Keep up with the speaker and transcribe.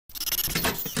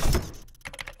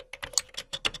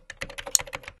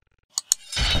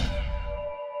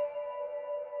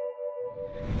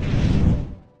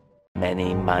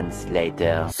Many months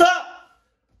later. Sup?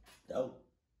 No.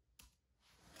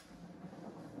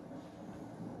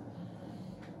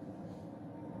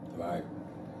 Right.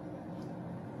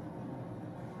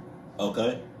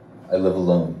 Okay. I live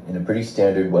alone in a pretty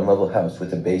standard one-level house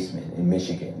with a basement in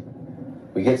Michigan.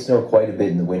 We get snow quite a bit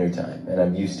in the wintertime, and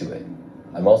I'm used to it.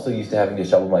 I'm also used to having to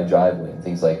shovel my driveway and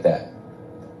things like that.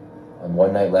 On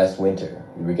one night last winter,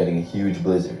 we were getting a huge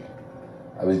blizzard.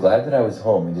 I was glad that I was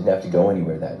home and didn't have to go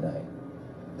anywhere that night.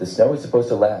 The snow was supposed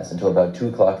to last until about 2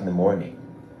 o'clock in the morning.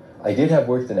 I did have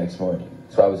work the next morning,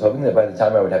 so I was hoping that by the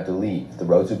time I would have to leave, the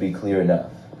roads would be clear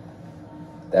enough.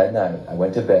 That night, I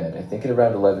went to bed, I think at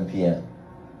around 11 p.m.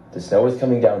 The snow was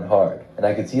coming down hard, and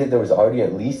I could see that there was already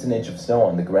at least an inch of snow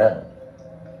on the ground.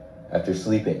 After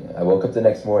sleeping, I woke up the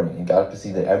next morning and got up to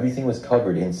see that everything was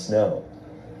covered in snow.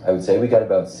 I would say we got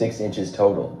about 6 inches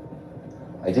total.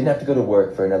 I didn't have to go to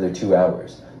work for another 2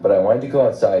 hours, but I wanted to go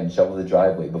outside and shovel the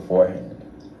driveway beforehand.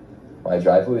 My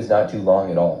driveway was not too long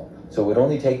at all, so it would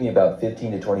only take me about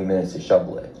 15 to 20 minutes to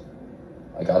shovel it.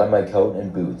 I got on my coat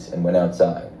and boots and went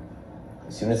outside.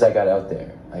 As soon as I got out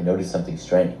there, I noticed something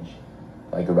strange.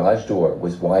 My garage door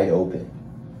was wide open.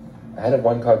 I had a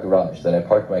one-car garage that I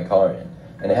parked my car in,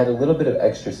 and it had a little bit of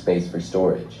extra space for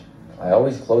storage. I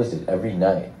always closed it every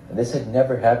night, and this had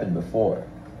never happened before.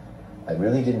 I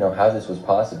really didn't know how this was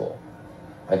possible.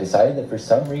 I decided that for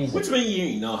some reason... What you mean you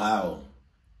didn't know how?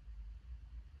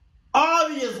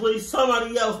 Obviously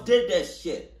somebody else did that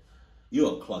shit. You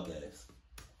a cluck ass.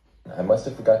 I must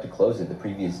have forgot to close it the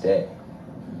previous day.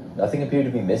 Nothing appeared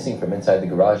to be missing from inside the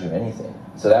garage or anything,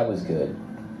 so that was good.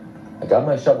 I got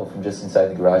my shovel from just inside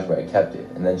the garage where I kept it,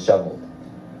 and then shoveled.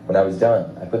 When I was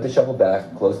done, I put the shovel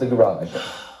back, closed the garage.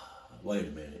 Wait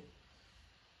a minute.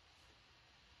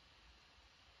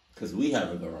 Because we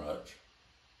have a garage,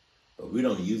 but we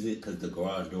don't use it because the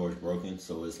garage door is broken,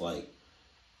 so it's like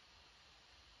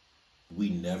we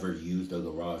never use the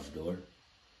garage door.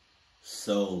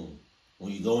 So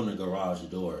when you go in the garage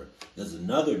door, there's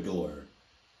another door,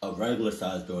 a regular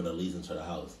size door that leads into the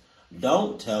house.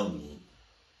 Don't tell me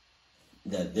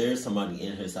that there's somebody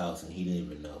in his house and he didn't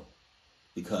even know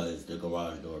because the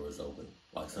garage door was open.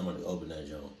 Like somebody opened that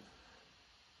joint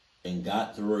and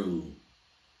got through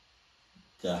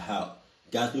the house,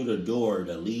 got through the door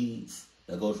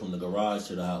that goes from the garage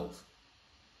to the house.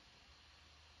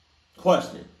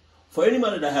 Question. For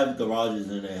anybody that has garages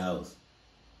in their house,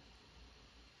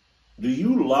 do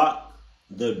you lock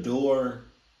the door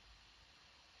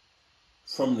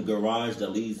from the garage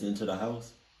that leads into the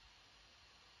house?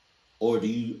 Or do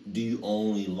you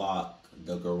only lock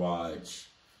the garage,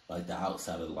 like the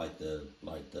outside of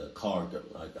the car,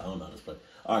 like I don't know how to explain.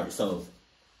 All right, so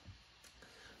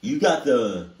you got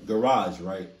the garage,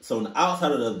 right? So on the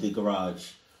outside of the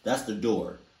garage, that's the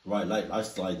door, right?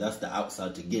 That's the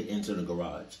outside to get into the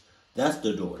garage. That's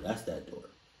the door. That's that door.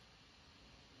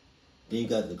 Then you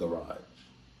got the garage.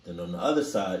 Then on the other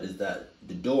side is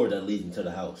the door that leads into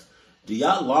the house. Do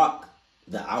y'all lock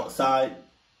the outside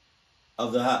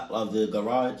of the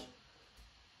garage?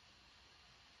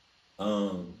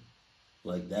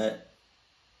 Like that?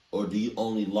 Or do you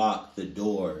only lock the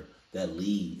door that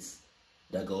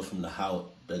goes from the house,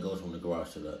 that goes from the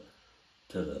garage to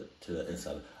the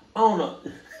inside? I don't know.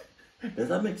 Does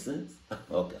that make sense?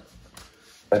 Okay.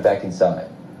 Went back inside.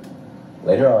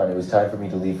 Later on, it was time for me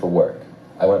to leave for work.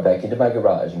 I went back into my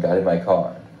garage and got in my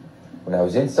car. When I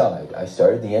was inside, I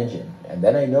started the engine, and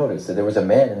then I noticed that there was a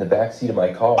man in the back seat of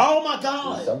my car. Oh my God!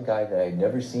 It was some guy that I had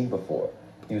never seen before.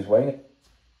 He was wearing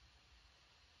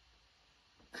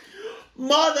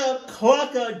Mother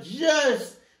clucker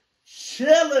just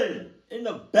chilling in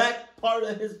the back part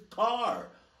of his car.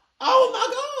 Oh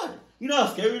my God! You know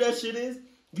how scary that shit is?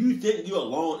 You think you're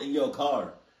alone in your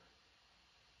car.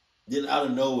 Then out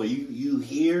of nowhere, you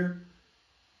hear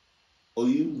or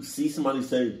you see somebody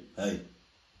say, "Hey,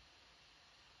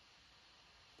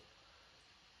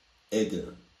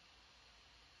 Edgar,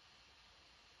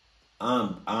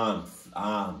 I'm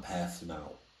passing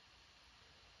out.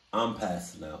 I'm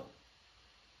passing out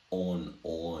or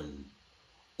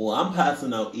I'm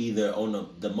passing out either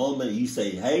on the moment you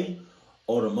say hey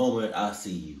or the moment I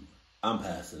see you. I'm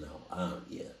passing out.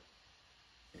 Yeah.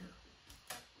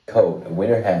 Coat, a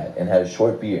winter hat, and had a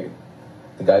short beard.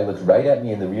 The guy looked right at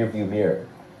me in the rearview mirror.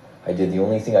 I did the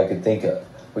only thing I could think of,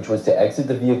 which was to exit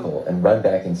the vehicle and run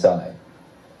back inside.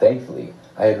 Thankfully,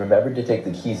 I had remembered to take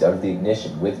the keys out of the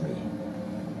ignition with me.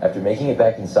 After making it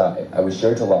back inside, I was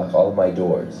sure to lock all of my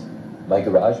doors. My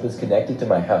garage was connected to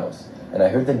my house, and I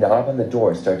heard the knob on the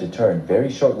door start to turn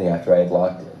very shortly after I had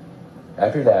locked it.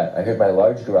 After that, I heard my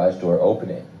large garage door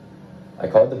opening. I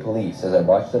called the police as I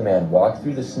watched the man walk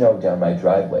through the snow down my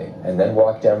driveway and then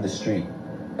walk down the street.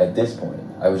 At this point,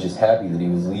 I was just happy that he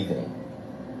was leaving.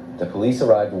 The police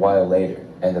arrived a while later,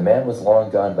 and the man was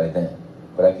long gone by then,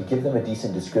 but I could give them a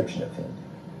decent description of him.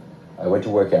 I went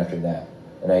to work after that,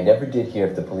 and I never did hear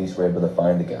if the police were able to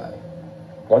find the guy.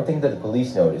 One thing that the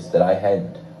police noticed that I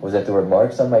hadn't was that there were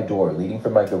marks on my door leading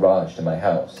from my garage to my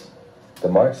house. The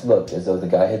marks looked as though the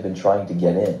guy had been trying to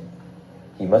get in.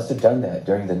 He must have done that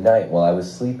during the night while I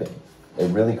was sleeping. It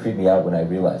really creeped me out when I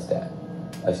realized that.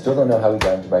 I still don't know how he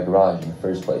got into my garage in the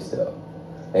first place, though.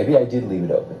 Maybe I did leave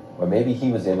it open, or maybe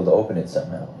he was able to open it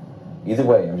somehow. Either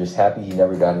way, I'm just happy he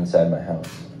never got inside my house.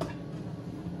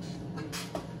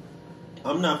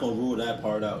 I'm not gonna rule that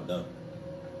part out, though.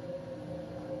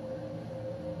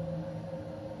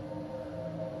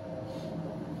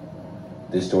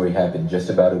 This story happened just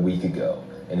about a week ago,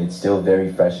 and it's still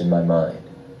very fresh in my mind.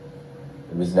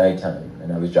 It was nighttime,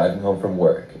 and I was driving home from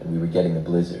work, and we were getting a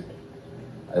blizzard.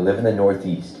 I live in the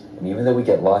Northeast, and even though we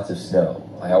get lots of snow,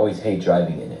 I always hate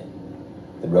driving in it.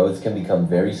 The roads can become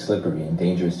very slippery and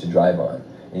dangerous to drive on,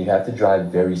 and you have to drive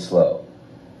very slow.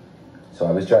 So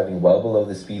I was driving well below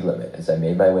the speed limit as I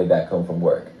made my way back home from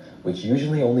work, which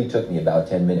usually only took me about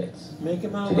 10 minutes.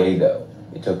 Today, though,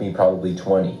 it took me probably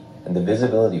 20, and the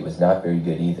visibility was not very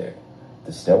good either.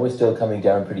 The snow was still coming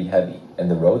down pretty heavy, and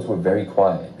the roads were very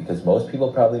quiet because most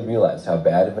people probably realized how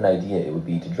bad of an idea it would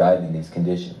be to drive in these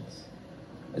conditions.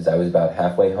 As I was about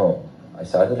halfway home, I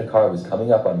saw that a car was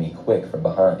coming up on me quick from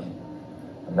behind.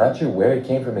 I'm not sure where it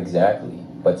came from exactly,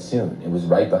 but soon it was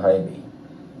right behind me.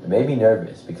 It made me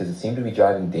nervous because it seemed to be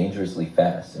driving dangerously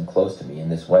fast and close to me in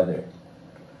this weather.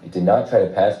 It did not try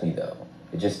to pass me though,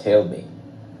 it just tailed me.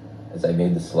 As I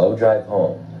made the slow drive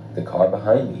home, the car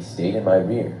behind me stayed in my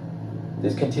rear.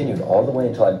 This continued all the way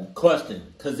until I... Question,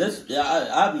 because this,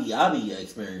 I be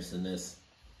experiencing this.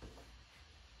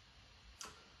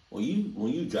 When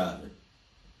you driving,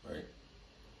 right?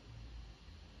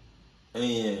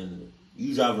 And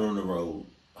you driving on the road,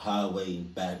 highway,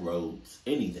 back roads,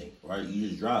 anything, right? You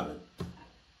just driving.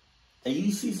 And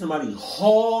you see somebody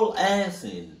haul ass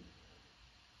in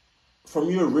from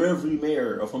your rearview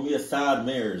mirror or from your side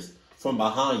mirrors from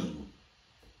behind you.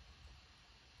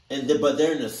 But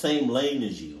they're in the same lane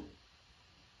as you.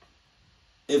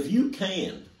 If you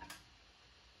can,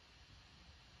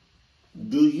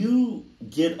 do you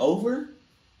get over?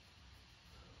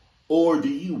 Or do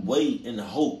you wait and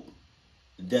hope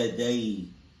that they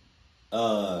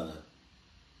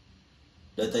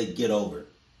get over?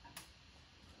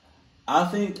 I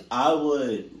think I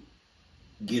would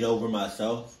get over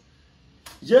myself.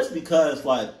 Just because,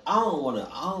 like,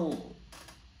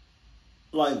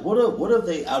 what if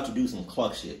they out to do some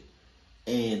cluck shit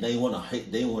and they want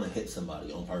to hit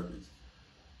somebody on purpose?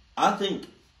 I think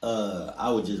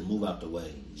I would just move out the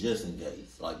way just in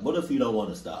case. Like, what if you don't want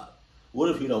to stop? What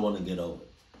if you don't want to get over?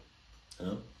 You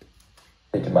know?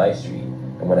 To my street,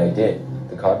 and when I did,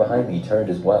 the car behind me turned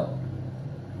as well.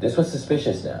 This was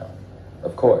suspicious now.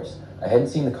 Of course, I hadn't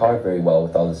seen the car very well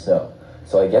with all the snow,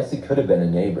 so I guess it could have been a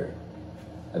neighbor.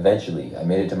 Eventually, I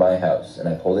made it to my house, and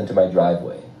I pulled into my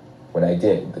driveway. When I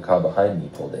did, the car behind me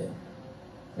pulled in.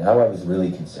 Now I was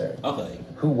really concerned. Okay.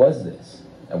 Who was this?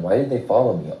 And why did they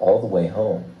follow me all the way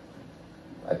home?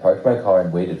 I parked my car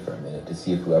and waited for a minute to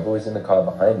see if whoever was in the car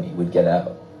behind me would get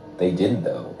out. They didn't,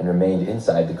 though, and remained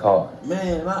inside the car.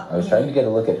 I was trying to get a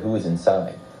look at who was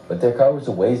inside, but their car was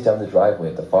a ways down the driveway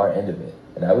at the far end of it,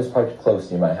 and I was parked close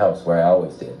near my house where I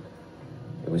always did.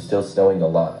 It was still snowing a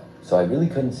lot, so I really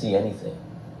couldn't see anything.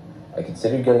 I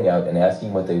considered getting out and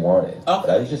asking what they wanted, but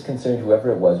I was just concerned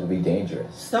whoever it was would be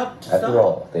dangerous. After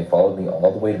all, they followed me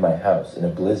all the way to my house in a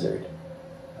blizzard.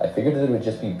 I figured that it would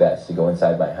just be best to go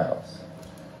inside my house.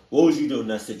 What would you do in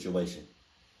that situation?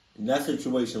 In that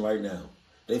situation right now,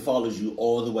 they followed you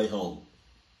all the way home.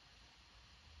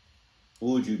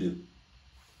 What would you do?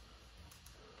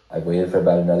 I waited for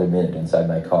about another minute inside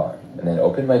my car, and then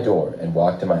opened my door and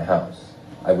walked to my house.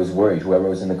 I was worried whoever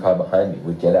was in the car behind me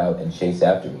would get out and chase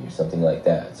after me or something like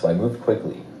that, so I moved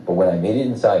quickly. But when I made it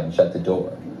inside and shut the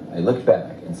door, I looked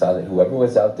back and saw that whoever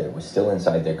was out there was still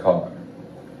inside their car.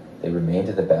 They remained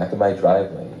at the back of my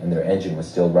driveway, and their engine was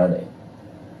still running.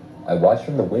 I watched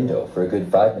from the window for a good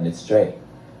 5 minutes straight.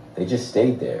 They just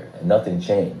stayed there, and nothing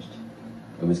changed.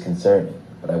 It was concerning,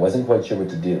 but I wasn't quite sure what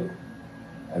to do.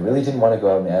 I really didn't want to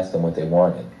go out and ask them what they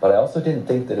wanted, but I also didn't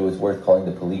think that it was worth calling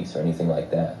the police or anything like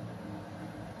that.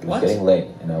 It was getting late,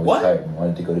 and I was tired and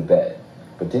wanted to go to bed,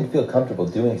 but didn't feel comfortable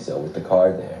doing so with the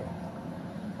car there.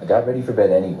 I got ready for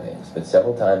bed anyways, but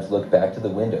several times looked back to the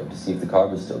window to see if the car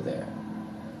was still there.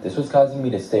 This was causing me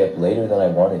to stay up later than I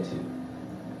wanted to.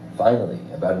 Finally,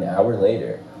 about an hour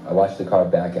later, I watched the car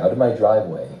back out of my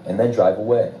driveway and then drive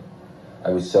away.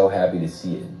 I was so happy to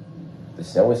see it. The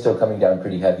snow was still coming down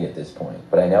pretty heavy at this point,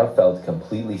 but I now felt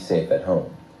completely safe at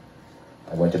home.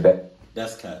 I went to bed.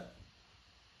 That's cap.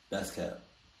 That's cap.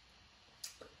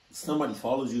 Somebody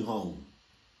follows you home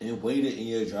and waited in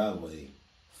your driveway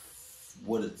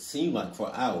what it seemed like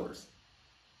for hours.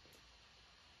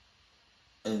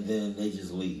 And then they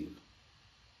just leave.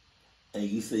 And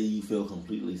you say you feel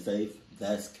completely safe?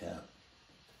 That's cap.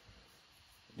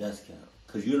 That's cap.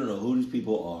 Because you don't know who these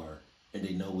people are and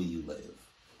they know where you live.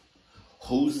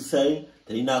 Who's to say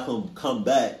they're not going to come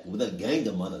back with a gang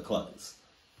of motherfuckers?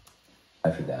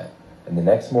 After that, and the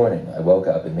next morning I woke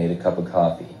up and made a cup of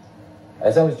coffee.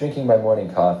 As I was drinking my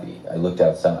morning coffee, I looked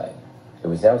outside. It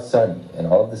was now sunny and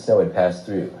all of the snow had passed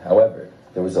through. However,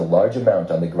 there was a large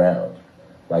amount on the ground.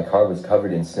 My car was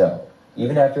covered in snow,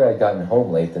 even after I had gotten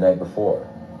home late the night before.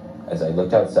 As I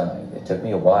looked outside, it took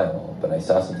me a while, but I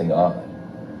saw something odd.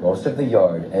 Most of the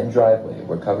yard and driveway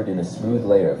were covered in a smooth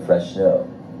layer of fresh snow,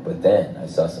 but then I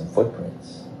saw some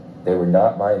footprints. They were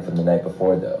not mine from the night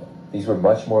before, though. These were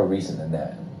much more recent than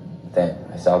that. Then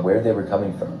I saw where they were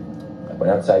coming from. I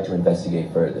went outside to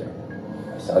investigate further.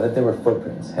 I saw that there were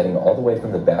footprints heading all the way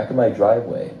from the back of my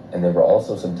driveway, and there were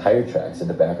also some tire tracks at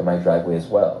the back of my driveway as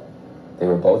well. They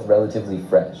were both relatively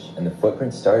fresh, and the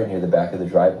footprints started near the back of the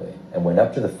driveway and went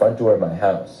up to the front door of my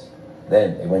house.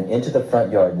 Then they went into the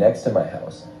front yard next to my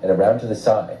house and around to the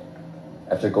side.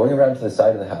 After going around to the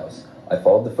side of the house, I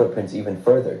followed the footprints even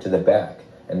further to the back,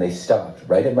 and they stopped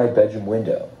right at my bedroom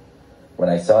window. When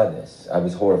I saw this, I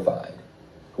was horrified.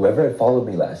 Whoever had followed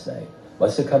me last night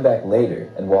must have come back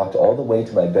later and walked all the way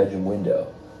to my bedroom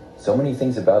window. So many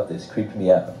things about this creeped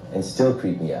me out, and still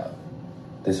creep me out.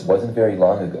 This wasn't very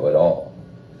long ago at all.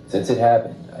 Since it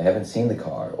happened, I haven't seen the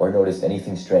car or noticed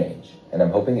anything strange, and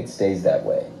I'm hoping it stays that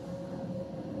way.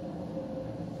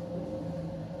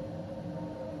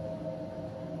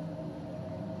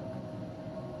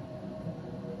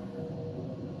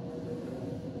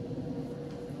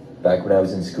 Back when I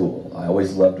was in school, I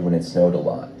always loved when it snowed a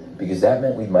lot, because that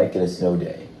meant we might get a snow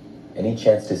day. Any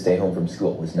chance to stay home from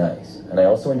school was nice, and I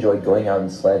also enjoyed going out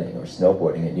and sledding or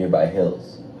snowboarding at nearby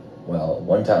hills. Well,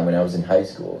 one time when I was in high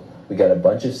school, we got a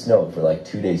bunch of snow for like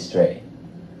 2 days straight.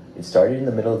 It started in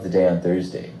the middle of the day on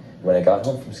Thursday, and when I got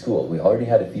home from school, we already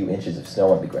had a few inches of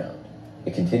snow on the ground.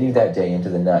 It continued that day into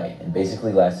the night, and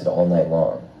basically lasted all night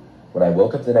long. When I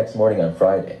woke up the next morning on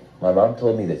Friday, my mom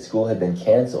told me that school had been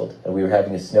canceled and we were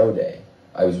having a snow day.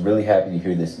 I was really happy to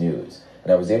hear this news,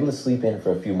 and I was able to sleep in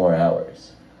for a few more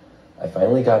hours. I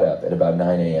finally got up at about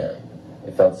 9 a.m.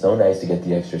 It felt so nice to get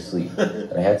the extra sleep,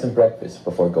 and I had some breakfast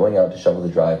before going out to shovel the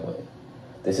driveway.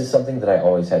 This is something that I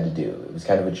always had to do. It was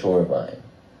kind of a chore of mine.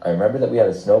 I remember that we had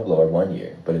a snowblower one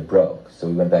year, but it broke, so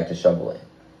we went back to shoveling.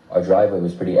 Our driveway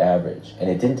was pretty average, and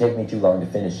it didn't take me too long to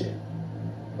finish it.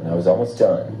 When I was almost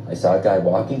done, I saw a guy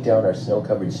walking down our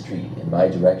snow-covered street in my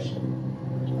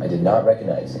direction. I did not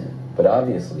recognize him, but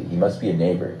obviously he must be a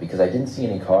neighbor because I didn't see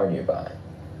any car nearby.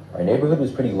 Our neighborhood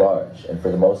was pretty large, and for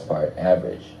the most part,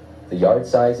 average. The yard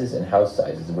sizes and house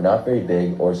sizes were not very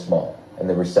big or small, and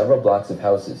there were several blocks of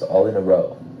houses all in a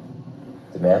row.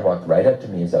 The man walked right up to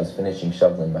me as I was finishing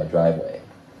shoveling my driveway.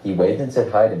 He waved and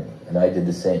said hi to me, and I did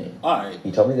the same. Alright.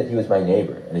 He told me that he was my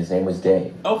neighbor, and his name was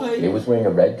Dave. Okay. Dave was wearing a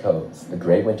red coat, a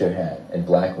gray winter hat, and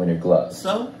black winter gloves.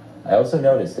 So? I also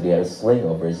noticed that he had a sling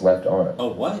over his left arm. Oh,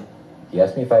 what? He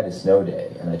asked me if I had a snow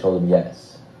day, and I told him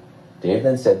yes. Dave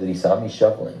then said that he saw me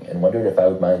shoveling and wondered if I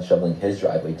would mind shoveling his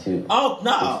driveway too. Oh,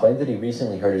 no! He explained that he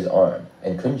recently hurt his arm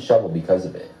and couldn't shovel because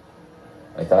of it.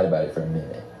 I thought about it for a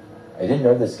minute. I didn't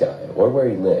know this guy or where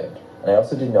he lived, and I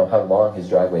also didn't know how long his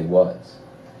driveway was.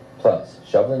 Plus,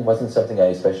 shoveling wasn't something I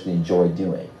especially enjoyed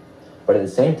doing, but at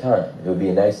the same time, it would be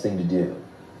a nice thing to do.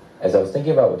 As I was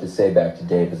thinking about what to say back to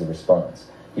Dave as a response,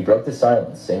 he broke the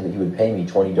silence, saying that he would pay me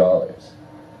 $20.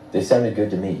 This sounded good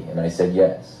to me, and I said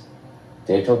yes.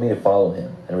 Dave told me to follow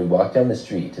him, and we walked down the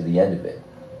street to the end of it.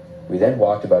 We then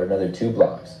walked about another 2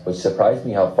 blocks, which surprised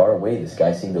me how far away this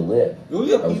guy seemed to live.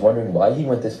 I was wondering why he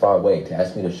went this far away to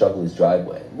ask me to shovel his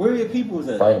driveway. Where are your people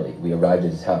at? Finally, we arrived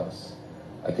at his house.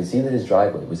 I could see that his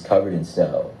driveway was covered in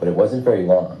snow, but it wasn't very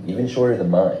long, even shorter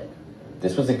than mine.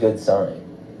 This was a good sign.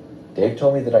 Dave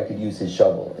told me that I could use his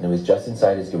shovel, and it was just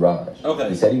inside his garage. Okay.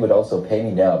 He said he would also pay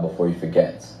me now before he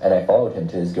forgets, and I followed him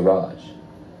to his garage.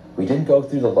 We didn't go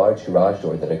through the large garage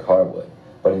door that a car would,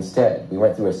 but instead, we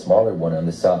went through a smaller one on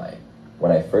the side.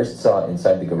 When I first saw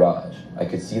inside the garage, I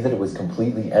could see that it was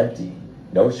completely empty.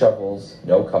 No shovels,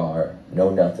 no car,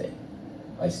 no nothing.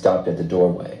 I stopped at the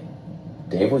doorway.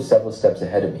 Dave was several steps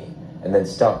ahead of me, and then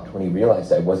stopped when he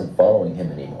realized I wasn't following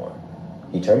him anymore.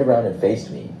 He turned around and faced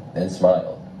me, then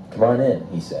smiled. "Come on in,"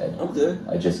 he said. I'm good.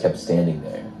 I just kept standing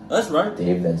there. That's right.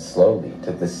 Dave then slowly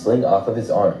took the sling off of his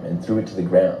arm and threw it to the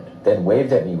ground, then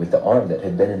waved at me with the arm that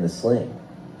had been in the sling.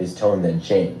 His tone then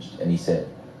changed, and he said,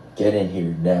 "Get in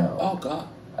here now." Oh, God.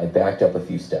 I backed up a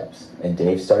few steps, and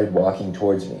Dave started walking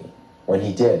towards me. When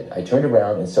he did, I turned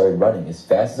around and started running as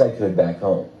fast as I could back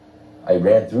home. I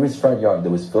ran through his front yard that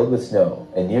was filled with snow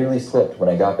and nearly slipped when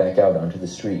I got back out onto the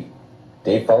street.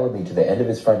 Dave followed me to the end of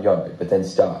his front yard, but then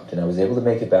stopped, and I was able to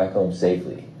make it back home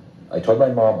safely. I told my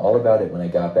mom all about it when I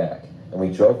got back, and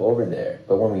we drove over there,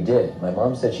 but when we did, my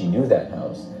mom said she knew that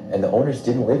house, and the owners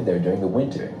didn't live there during the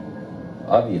winter.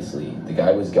 Obviously, the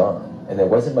guy was gone, and there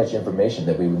wasn't much information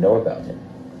that we would know about him.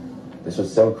 This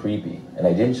was so creepy, and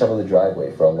I didn't shovel the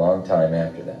driveway for a long time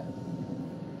after that.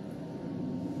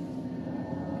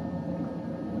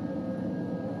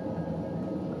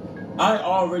 I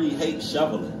already hate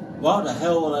shoveling. Why the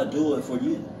hell would I do it for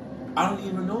you? I don't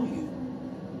even know you.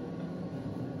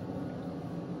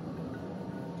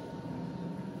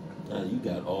 Now you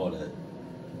got all that.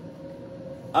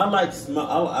 I like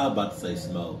snow. I'm about to say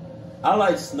snow. I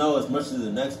like snow as much as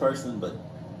the next person, but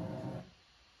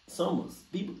some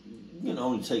people, you can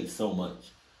only take so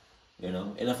much, you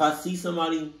know. And if I see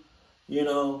somebody, you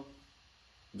know,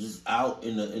 just out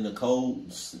in the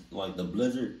cold, like the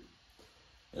blizzard,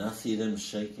 and I see them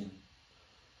shaking,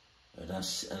 and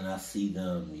I see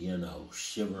them, you know,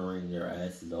 shivering their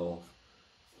asses off.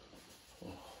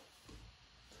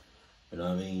 You know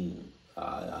what I mean?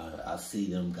 I see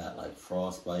them got like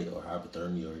frostbite or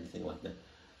hypothermia or anything like that.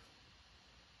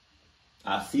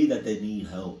 I see that they need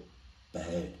help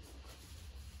bad.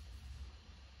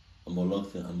 I'm gonna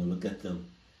look at them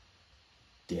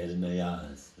dead in their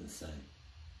eyes and say,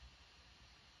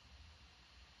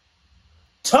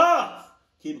 "Tough!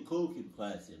 Keep it cool, keep it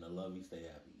classy, and I love you, stay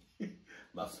happy."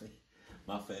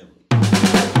 My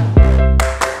family.